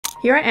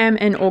Here I am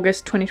in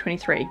August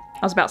 2023. I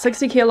was about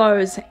 60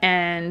 kilos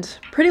and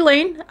pretty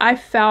lean. I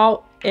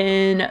felt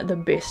in the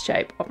best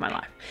shape of my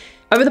life.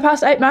 Over the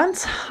past 8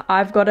 months,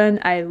 I've gotten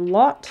a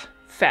lot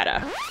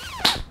fatter.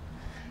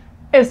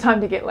 It's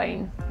time to get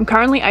lean. I'm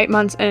currently 8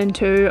 months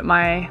into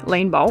my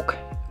lean bulk,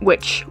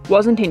 which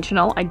was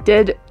intentional. I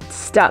did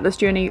start this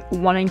journey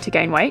wanting to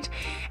gain weight,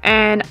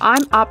 and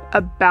I'm up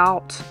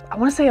about, I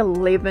want to say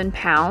 11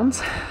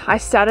 pounds. I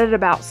started at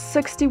about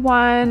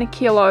 61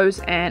 kilos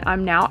and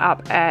I'm now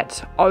up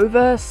at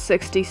over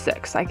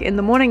 66. Like in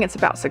the morning, it's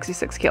about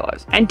 66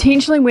 kilos. I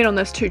intentionally went on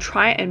this to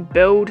try and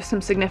build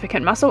some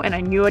significant muscle, and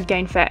I knew I'd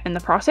gain fat in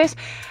the process.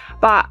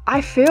 But I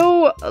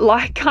feel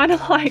like kind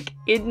of like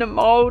Edna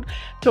Mold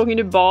talking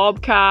to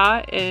Bob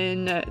Carr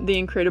in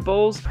The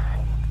Incredibles.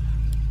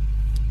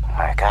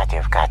 My God,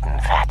 you've gotten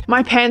fat.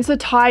 My pants are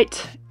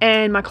tight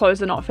and my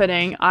clothes are not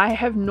fitting. I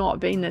have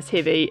not been this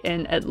heavy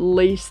in at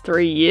least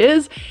 3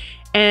 years,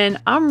 and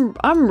I'm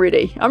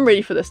ready. I'm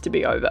ready for this to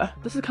be over.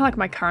 This is kind of like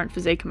my current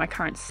physique and my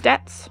current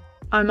stats.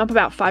 I'm up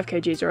about 5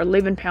 kgs or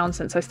 11 pounds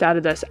since I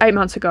started this 8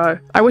 months ago.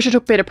 I wish I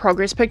took better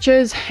progress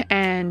pictures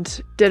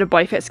and did a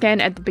body fat scan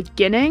at the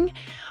beginning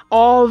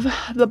of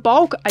the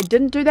bulk. I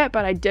didn't do that,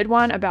 but I did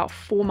one about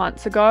 4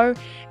 months ago,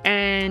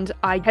 and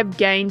I have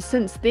gained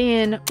since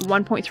then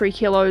 1.3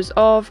 kilos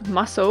of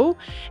muscle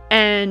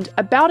and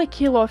about 1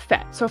 kilo of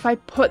fat. So if I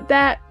put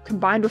that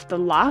combined with the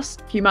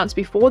last few months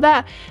before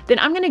that, then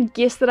I'm gonna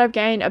guess that I've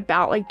gained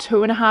about like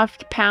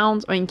 2.5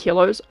 pounds,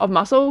 kilos of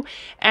muscle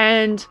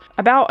and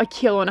about 1.5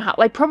 kilos,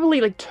 like probably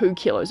like 2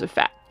 kilos of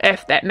fat,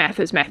 if that math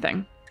is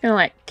mathing. I'm gonna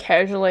like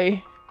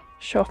casually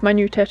show off my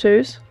new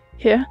tattoos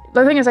here.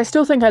 The thing is, I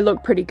still think I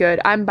look pretty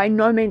good. I'm by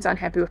no means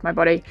unhappy with my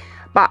body,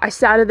 but I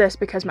started this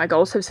because my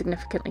goals have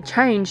significantly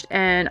changed,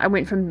 and I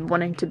went from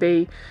wanting to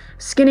be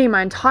skinny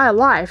my entire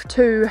life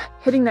to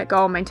hitting that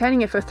goal,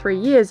 maintaining it for 3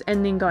 years,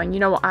 and then going,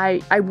 you know what,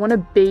 I want to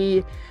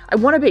be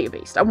a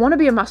beast. I want to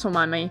be a muscle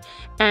mummy,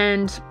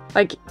 and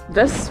like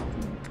this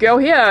girl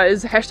here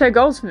is hashtag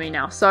goals for me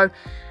now. So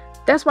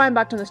that's why I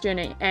embarked on this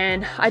journey,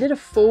 and I did a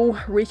full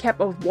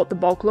recap of what the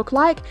bulk looked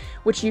like,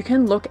 which you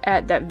can look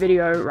at that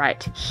video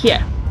right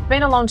here. It's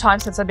been a long time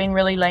since I've been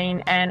really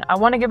lean, and I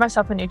want to give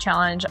myself a new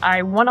challenge.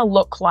 I want to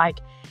look like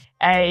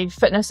a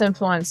fitness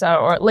influencer,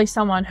 or at least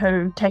someone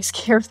who takes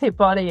care of their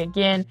body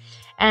again.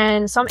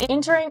 And so I'm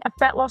entering a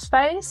fat loss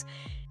phase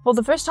for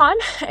the first time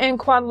in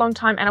quite a long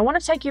time, and I want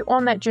to take you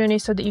on that journey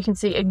so that you can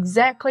see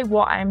exactly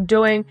what I'm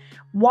doing,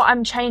 what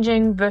I'm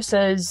changing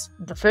versus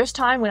the first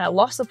time when I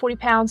lost the 40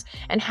 pounds,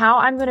 and how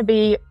I'm going to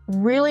be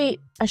really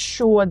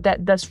assured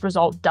that this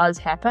result does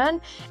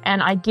happen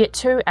and I get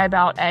to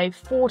about a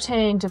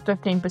 14 to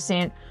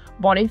 15%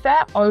 body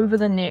fat over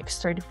the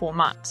next 3 to 4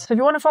 months. So if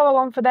you want to follow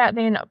along for that,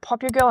 then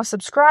pop your girl a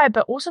subscribe,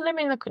 but also let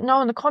me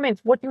know in the comments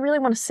what you really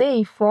want to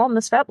see from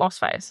this fat loss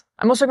phase.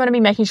 I'm also going to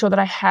be making sure that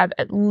I have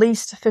at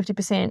least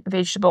 50%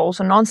 vegetables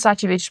or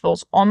non-starchy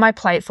vegetables on my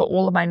plate for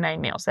all of my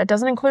main meals. That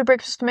doesn't include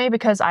breakfast for me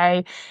because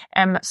I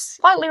am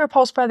slightly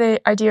repulsed by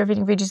the idea of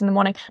eating veggies in the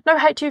morning. No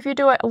hate to you if you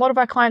do it. A lot of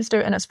our clients do,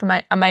 and it's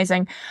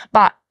amazing.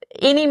 But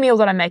any meal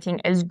that I'm making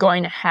is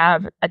going to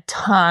have a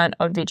ton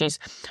of veggies.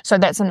 So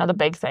that's another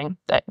big thing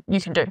that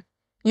you can do.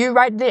 You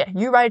right there,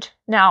 you right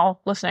now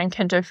listening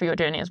can do for your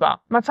journey as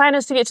well. My plan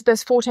is to get to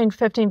this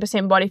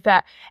 14-15% body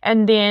fat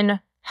and then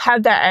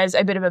have that as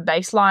a bit of a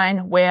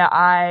baseline where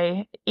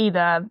I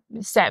either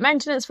stay at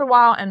maintenance for a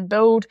while and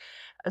build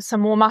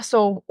some more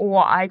muscle,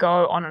 or I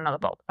go on another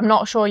bulk. I'm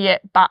not sure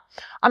yet, but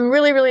I'm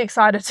really, really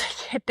excited to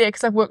get there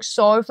because I've worked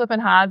so flipping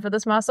hard for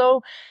this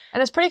muscle.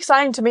 And it's pretty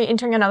exciting to be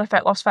entering another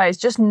fat loss phase,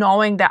 just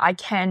knowing that I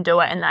can do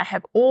it and I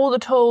have all the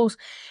tools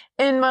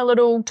in my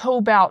little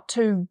tool belt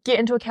to get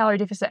into a calorie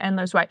deficit and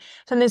lose weight.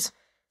 So there's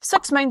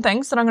 6 main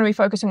things that I'm going to be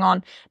focusing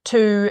on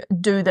to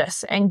do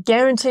this and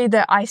guarantee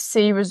that I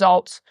see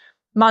results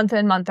month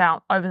in, month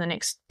out over the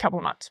next couple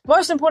of months.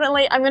 Most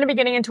importantly, I'm going to be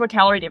getting into a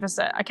calorie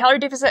deficit. A calorie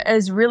deficit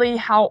is really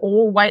how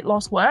all weight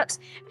loss works.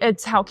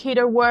 It's how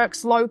keto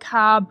works, low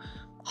carb,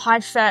 high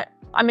fat.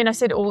 I mean, I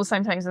said all the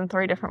same things in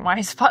 3 different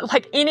ways, but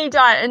like any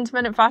diet,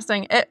 intermittent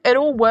fasting, it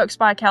all works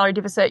by a calorie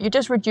deficit. You're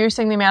just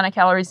reducing the amount of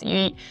calories that you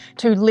eat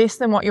to less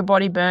than what your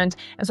body burns.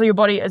 And so your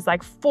body is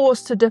like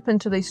forced to dip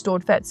into these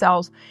stored fat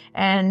cells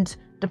and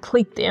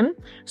deplete them.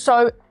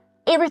 So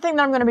everything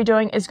that I'm going to be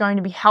doing is going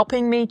to be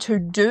helping me to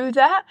do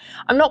that.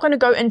 I'm not going to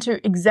go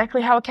into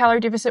exactly how a calorie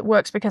deficit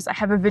works because I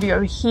have a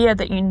video here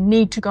that you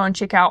need to go and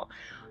check out.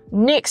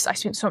 Next, I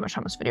spent so much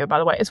time on this video, by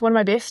the way. It's one of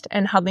my best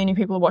and hardly any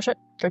people watch it.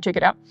 Go check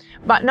it out.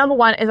 But number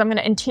one is I'm going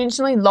to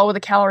intentionally lower the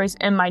calories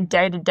in my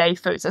day-to-day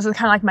foods. This is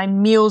kind of like my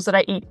meals that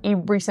I eat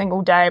every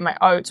single day, my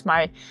oats,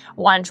 my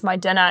lunch, my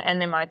dinner,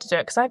 and then my dessert,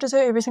 because I have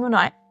dessert every single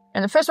night.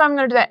 And the first way I'm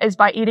going to do that is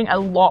by eating a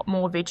lot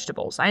more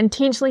vegetables. I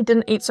intentionally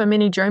didn't eat so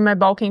many during my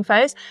bulking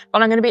phase,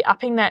 but I'm going to be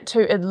upping that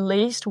to at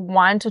least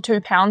 1 to 2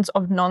 pounds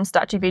of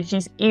non-starchy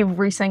veggies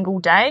every single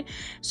day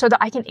so that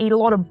I can eat a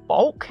lot of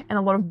bulk and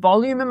a lot of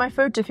volume in my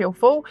food to feel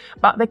full,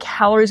 but the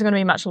calories are going to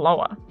be much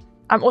lower.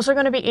 I'm also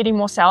going to be eating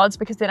more salads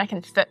because then I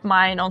can fit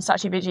my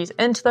non-starchy veggies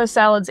into those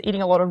salads,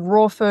 eating a lot of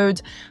raw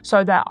foods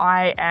so that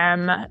I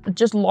am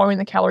just lowering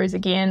the calories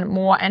again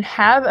more and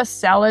have a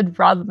salad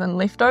rather than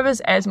leftovers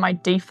as my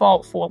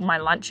default for my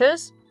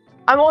lunches.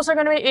 I'm also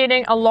going to be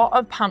eating a lot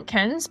of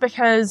pumpkins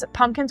because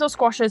pumpkins or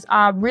squashes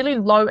are really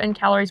low in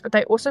calories, but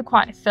they're also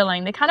quite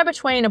filling. They're kind of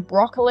between a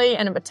broccoli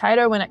and a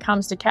potato when it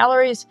comes to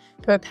calories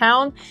per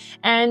pound.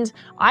 And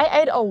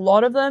I ate a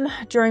lot of them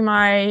during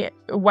my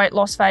weight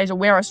loss phase, or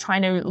where I was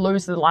trying to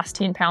lose the last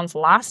 10 pounds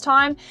last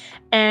time.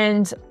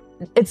 And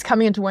it's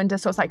coming into winter,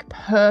 so it's like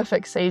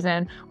perfect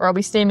season where I'll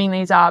be steaming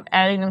these up,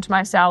 adding them to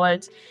my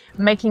salads,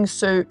 making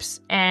soups,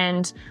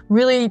 and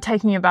really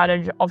taking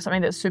advantage of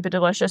something that's super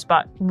delicious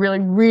but really,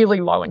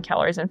 really low in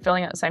calories and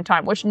filling at the same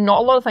time, which not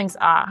a lot of things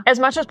are. As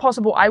much as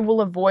possible, I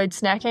will avoid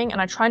snacking,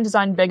 and I try and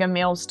design bigger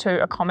meals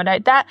to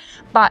accommodate that.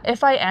 But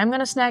if I am going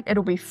to snack,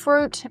 it'll be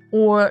fruit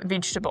or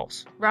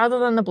vegetables rather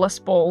than the bliss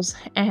balls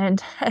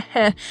and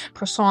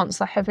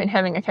croissants I have been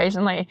having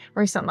occasionally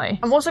recently.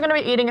 I'm also going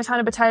to be eating a ton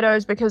of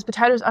potatoes because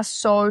potatoes are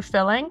so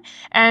filling.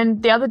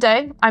 And the other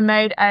day I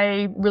made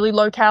a really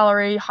low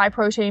calorie, high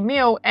protein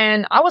meal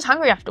and I was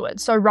hungry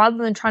afterwards. So rather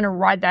than trying to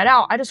ride that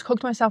out, I just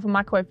cooked myself a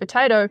microwave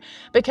potato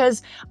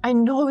because I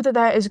know that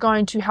that is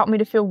going to help me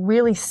to feel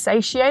really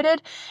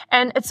satiated.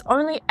 And it's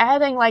only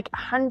adding like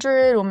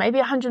 100 or maybe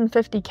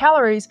 150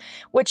 calories,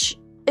 which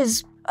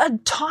is a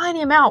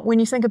tiny amount when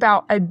you think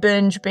about a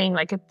binge being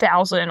like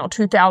 1,000 or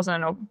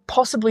 2,000 or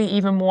possibly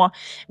even more,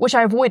 which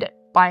I avoided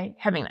by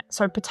having that.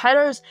 So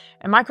potatoes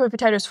and microwave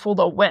potatoes for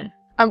the win.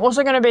 I'm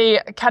also going to be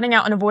cutting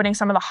out and avoiding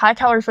some of the high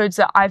calorie foods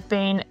that I've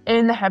been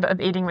in the habit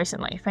of eating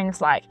recently. Things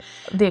like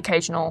the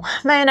occasional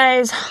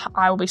mayonnaise.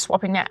 I will be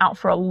swapping that out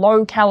for a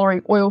low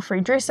calorie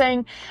oil-free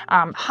dressing.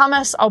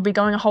 Hummus, I'll be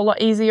going a whole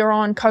lot easier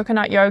on.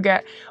 Coconut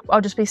yogurt,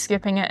 I'll just be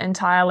skipping it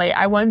entirely.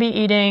 I won't be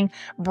eating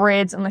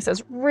breads unless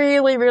it's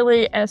really,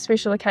 really a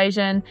special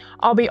occasion.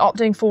 I'll be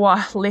opting for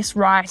less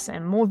rice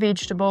and more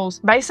vegetables.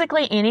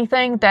 Basically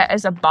anything that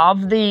is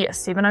above the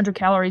 700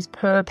 calories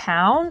per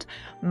pound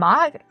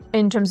mark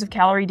in terms of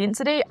calorie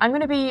density, I'm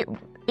going to be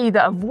either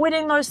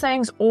avoiding those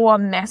things or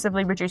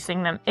massively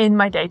reducing them in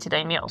my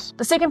day-to-day meals.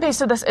 The second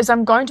piece of this is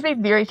I'm going to be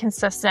very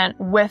consistent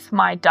with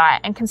my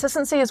diet, and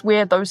consistency is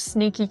where those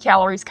sneaky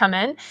calories come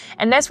in,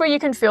 and that's where you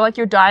can feel like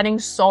you're dieting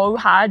so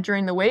hard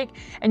during the week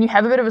and you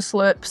have a bit of a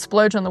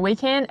splurge on the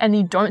weekend and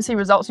you don't see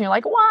results and you're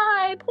like,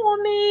 why?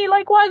 Poor me,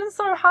 like why is it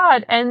so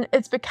hard? And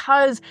it's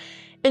because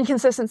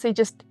inconsistency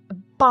just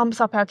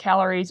bumps up our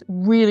calories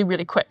really,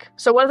 really quick.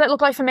 So what does that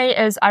look like for me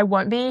is I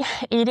won't be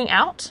eating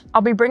out.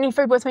 I'll be bringing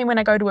food with me when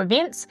I go to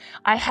events.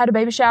 I had a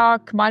baby shower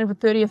combined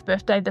with a 30th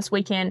birthday this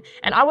weekend,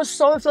 and I was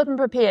so flippin'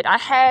 prepared. I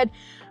had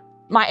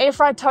my air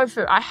fried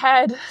tofu, I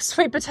had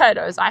sweet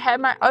potatoes, I had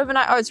my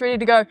overnight oats ready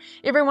to go.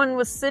 Everyone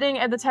was sitting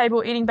at the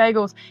table eating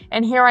bagels,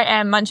 and here I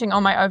am munching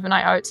on my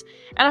overnight oats.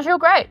 And I feel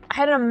great. I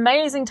had an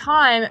amazing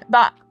time,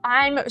 but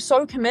I'm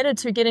so committed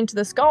to getting to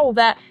this goal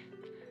that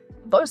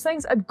those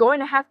things are going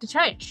to have to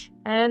change,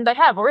 and they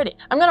have already.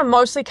 I'm going to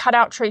mostly cut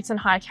out treats and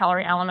high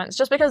calorie elements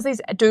just because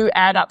these do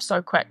add up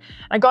so quick.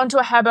 I got into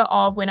a habit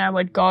of when I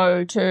would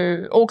go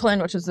to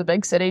Auckland, which is the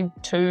big city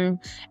 2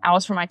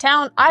 hours from my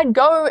town, I'd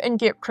go and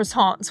get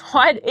croissants.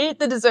 I'd eat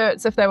the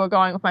desserts if they were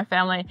going with my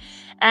family,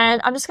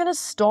 and I'm just going to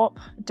stop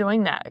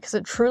doing that because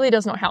it truly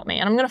does not help me,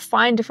 and I'm going to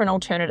find different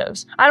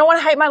alternatives. I don't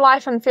want to hate my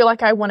life and feel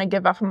like I want to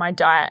give up on my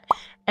diet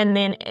and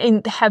then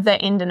have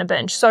that end in a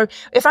binge. So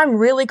if I'm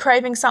really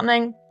craving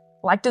something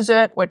like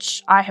dessert,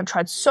 which I have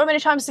tried so many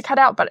times to cut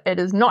out, but it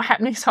is not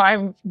happening.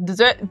 So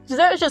dessert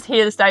is just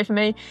here to stay for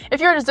me. If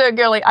you're a dessert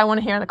girly, I want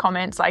to hear in the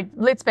comments, like,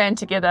 let's band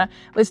together,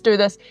 let's do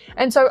this.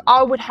 And so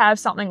I would have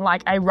something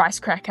like a rice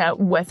cracker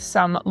with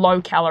some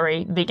low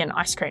calorie vegan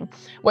ice cream,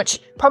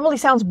 which probably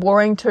sounds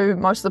boring to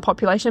most of the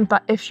population,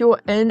 but if you're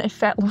in a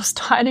fat loss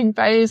dieting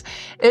phase,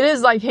 it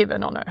is like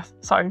heaven on earth.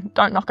 So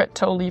don't knock it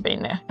till you've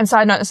been there. And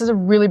side note, this is a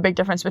really big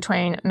difference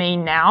between me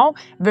now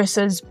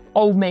versus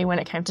old me when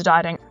it came to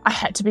dieting. I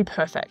had to be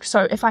perfect.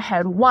 So if I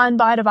had one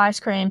bite of ice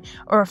cream,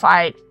 or if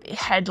I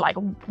had like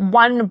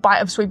one bite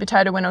of sweet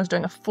potato when I was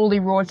doing a fully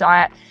raw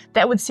diet,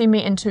 that would send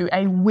me into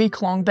a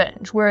week-long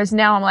binge. Whereas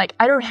now I'm like,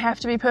 I don't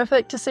have to be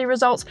perfect to see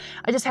results.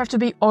 I just have to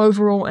be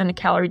overall in a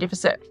calorie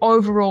deficit,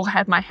 overall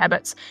have my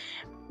habits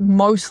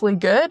mostly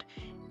good,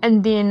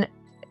 and then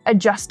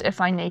adjust if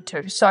I need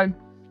to. So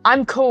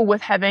I'm cool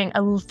with having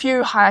a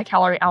few higher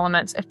calorie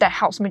elements if that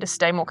helps me to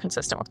stay more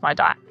consistent with my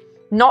diet.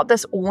 Not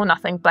this all or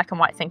nothing black and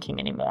white thinking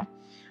anymore.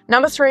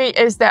 Number 3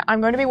 is that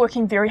I'm going to be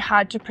working very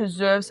hard to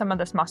preserve some of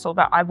this muscle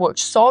that I've worked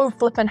so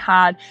flippin'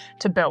 hard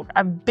to build.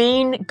 I've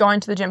been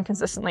going to the gym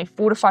consistently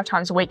 4 to 5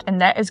 times a week,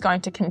 and that is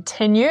going to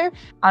continue.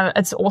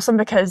 It's awesome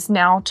because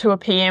now 2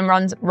 p.m.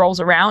 rolls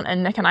around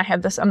and Nick and I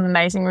have this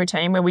amazing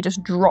routine where we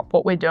just drop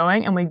what we're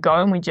doing and we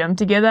go and we gym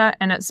together,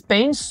 and it's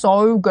been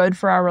so good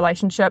for our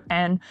relationship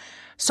and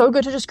so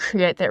good to just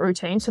create that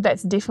routine. So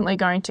that's definitely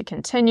going to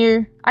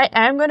continue. I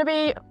am going to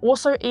be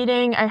also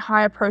eating a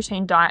higher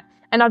protein diet.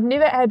 And I've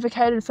never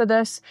advocated for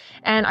this,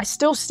 and I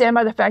still stand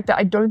by the fact that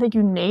I don't think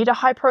you need a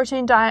high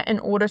protein diet in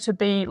order to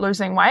be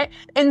losing weight.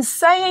 In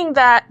saying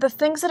that, the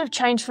things that have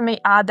changed for me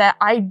are that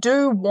I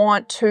do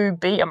want to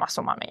be a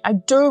muscle mummy. I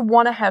do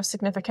want to have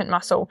significant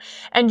muscle,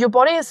 and your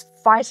body is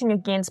fighting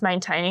against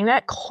maintaining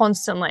that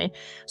constantly.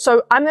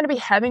 So I'm going to be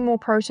having more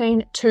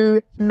protein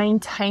to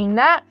maintain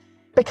that,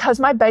 because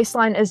my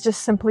baseline is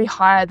just simply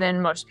higher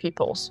than most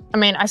people's. I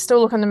mean, I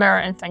still look in the mirror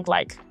and think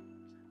like,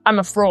 I'm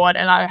a fraud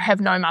and I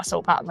have no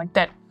muscle, but like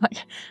that,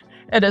 like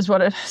it is what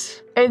it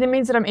is. It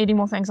means that I'm eating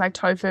more things like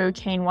tofu,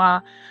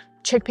 quinoa,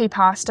 chickpea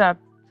pasta,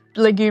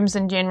 legumes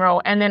in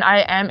general, and then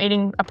I am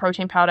eating a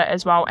protein powder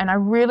as well. And I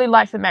really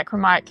like the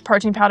Macromike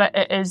protein powder.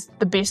 It is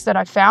the best that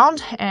I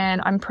found, and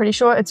I'm pretty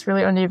sure it's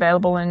really only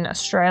available in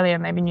Australia,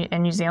 maybe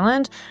in New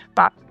Zealand,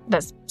 but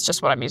that's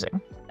just what I'm using.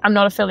 I'm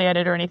not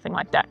affiliated or anything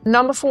like that.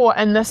 Number 4,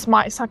 and this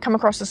might come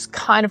across as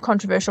kind of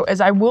controversial,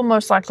 is I will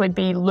most likely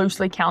be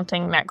loosely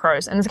counting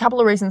macros. And there's a couple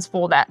of reasons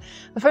for that.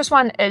 The first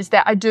one is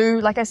that I do,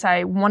 like I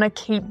say, want to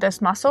keep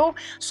this muscle.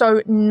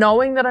 So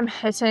knowing that I'm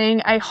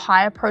hitting a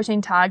higher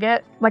protein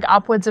target, like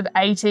upwards of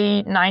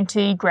 80,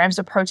 90 grams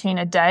of protein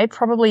a day,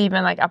 probably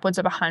even like upwards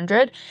of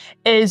 100,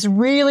 is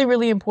really,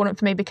 really important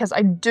for me, because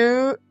I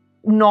do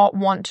not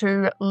want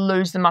to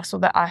lose the muscle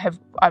that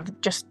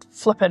I've just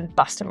flippin'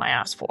 busted my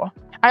ass for.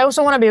 I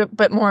also want to be a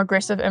bit more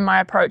aggressive in my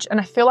approach,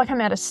 and I feel like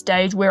I'm at a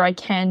stage where I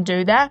can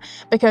do that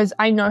because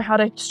I know how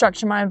to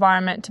structure my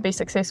environment to be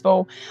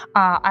successful.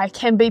 I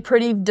can be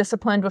pretty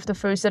disciplined with the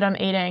foods that I'm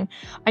eating.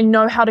 I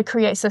know how to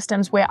create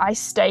systems where I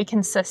stay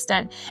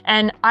consistent,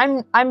 and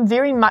I'm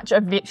very much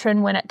a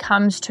veteran when it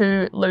comes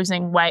to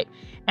losing weight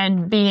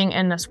and being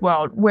in this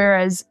world.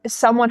 Whereas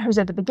someone who's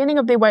at the beginning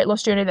of their weight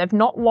loss journey, they've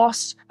not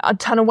lost a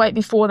ton of weight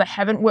before, they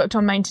haven't worked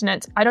on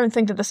maintenance, I don't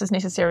think that this is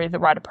necessarily the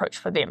right approach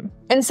for them.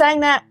 In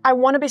saying that, I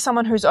want to be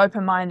someone who's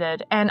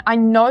open-minded, and I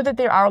know that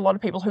there are a lot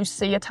of people who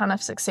see a ton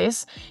of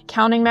success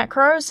counting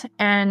macros,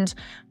 and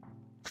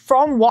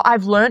from what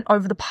I've learned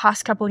over the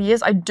past couple of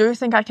years, I do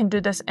think I can do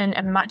this in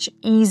a much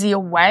easier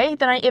way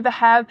than I ever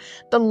have.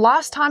 The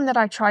last time that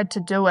I tried to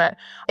do it,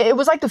 it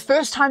was like the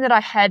first time that I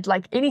had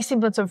like any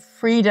semblance of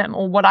freedom,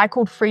 or what I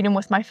called freedom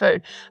with my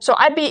food. So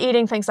I'd be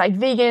eating things like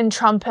vegan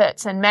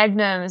trumpets and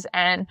magnums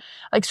and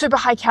like super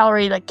high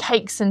calorie like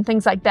cakes and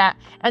things like that,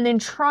 and then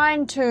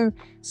trying to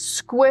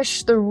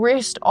squish the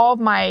rest of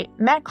my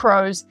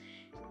macros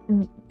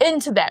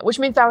into that, which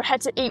means I would have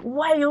to eat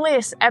way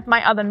less at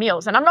my other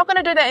meals. And I'm not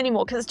going to do that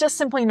anymore because it's just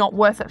simply not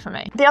worth it for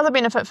me. The other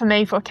benefit for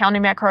me for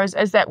counting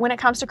macros is that when it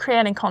comes to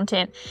creating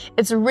content,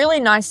 it's really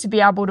nice to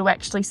be able to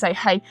actually say,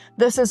 hey,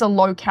 this is a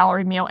low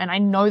calorie meal, and I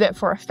know that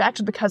for a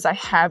fact because I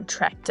have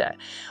tracked it,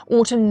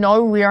 or to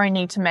know where I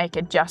need to make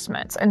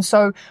adjustments. And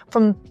so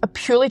from a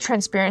purely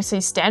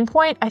transparency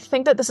standpoint, I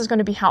think that this is going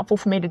to be helpful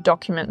for me to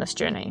document this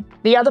journey.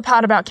 The other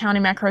part about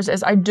counting macros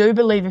is I do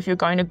believe if you're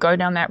going to go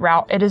down that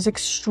route, it is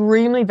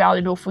extremely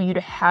valuable for you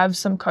to have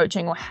some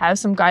coaching or have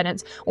some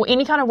guidance or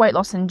any kind of weight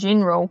loss in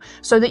general,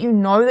 so that you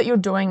know that you're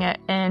doing it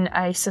in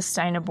a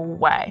sustainable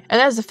way. And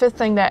that's the fifth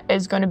thing that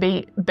is going to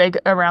be big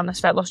around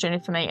this fat loss journey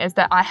for me, is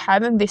that I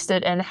have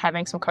invested in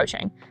having some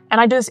coaching. And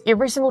I do this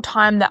every single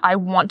time that I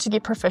want to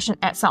get proficient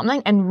at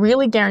something and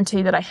really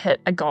guarantee that I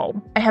hit a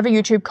goal. I have a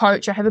YouTube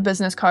coach, I have a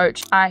business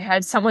coach, I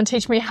had someone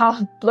teach me how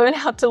to learn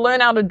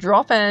how to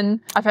drop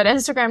in, I've had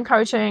Instagram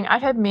coaching,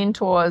 I've had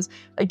mentors,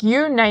 like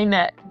you name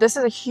it. This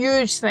is a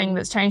huge thing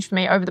that's changed for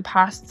me over the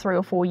past 3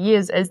 or 4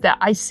 years, is that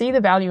I see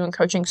the value in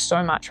coaching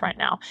so much right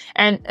now.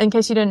 And in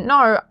case you didn't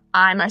know,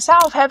 I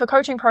myself have a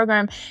coaching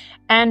program,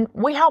 and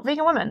we help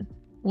vegan women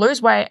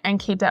lose weight and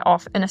keep that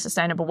off in a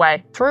sustainable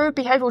way through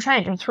behavioral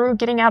change and through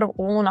getting out of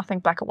all or nothing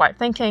black or white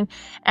thinking,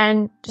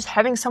 and just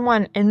having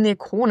someone in their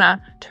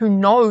corner who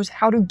knows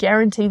how to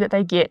guarantee that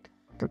they get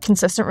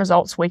consistent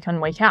results week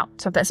in, week out.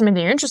 So if that's something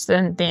that you're interested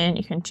in, then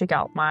you can check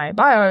out my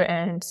bio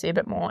and see a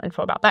bit more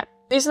info about that.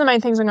 These are the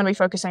main things I'm going to be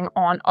focusing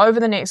on over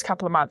the next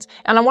couple of months.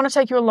 And I want to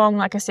take you along,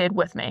 like I said,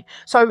 with me.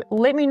 So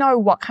let me know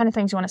what kind of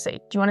things you want to see.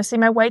 Do you want to see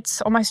my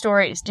weights on my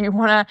stories? Do you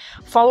want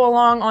to follow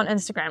along on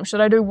Instagram? Should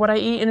I do what I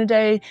eat in a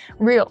day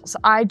reels?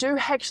 I do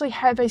actually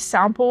have a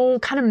sample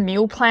kind of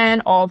meal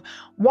plan of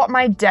what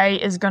my day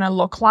is going to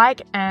look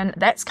like, and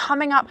that's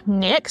coming up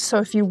next. So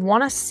if you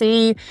want to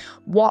see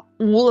what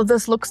all of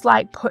this looks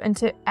like put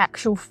into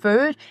actual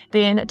food,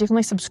 then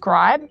definitely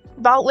subscribe.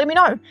 But let me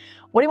know,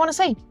 what do you want to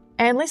see?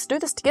 And let's do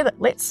this together.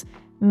 Let's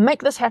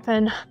make this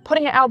happen.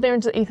 Putting it out there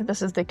into the ether,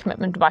 this is the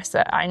commitment device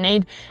that I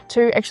need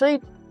to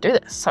actually do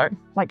this. So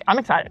like, I'm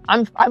excited.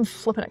 I'm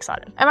flipping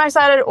excited. Am I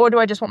excited, or do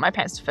I just want my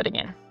pants to fit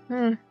again?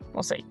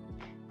 We'll see.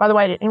 By the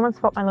way, did anyone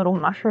spot my little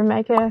mushroom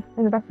maker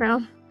in the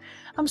background?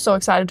 I'm so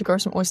excited to grow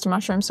some oyster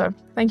mushrooms. So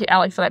thank you,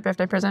 Ali, for that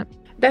birthday present.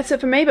 That's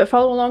it for me, but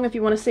follow along if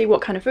you want to see what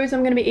kind of foods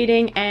I'm going to be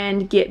eating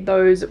and get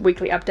those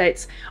weekly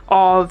updates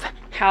of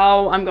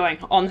how I'm going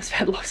on this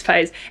fat loss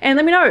phase. And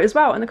let me know as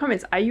well in the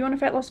comments, are you on a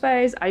fat loss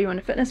phase? Are you on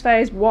a fitness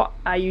phase? What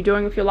are you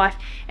doing with your life?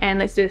 And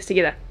let's do this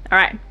together. All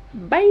right,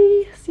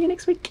 Bye, see you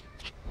next week.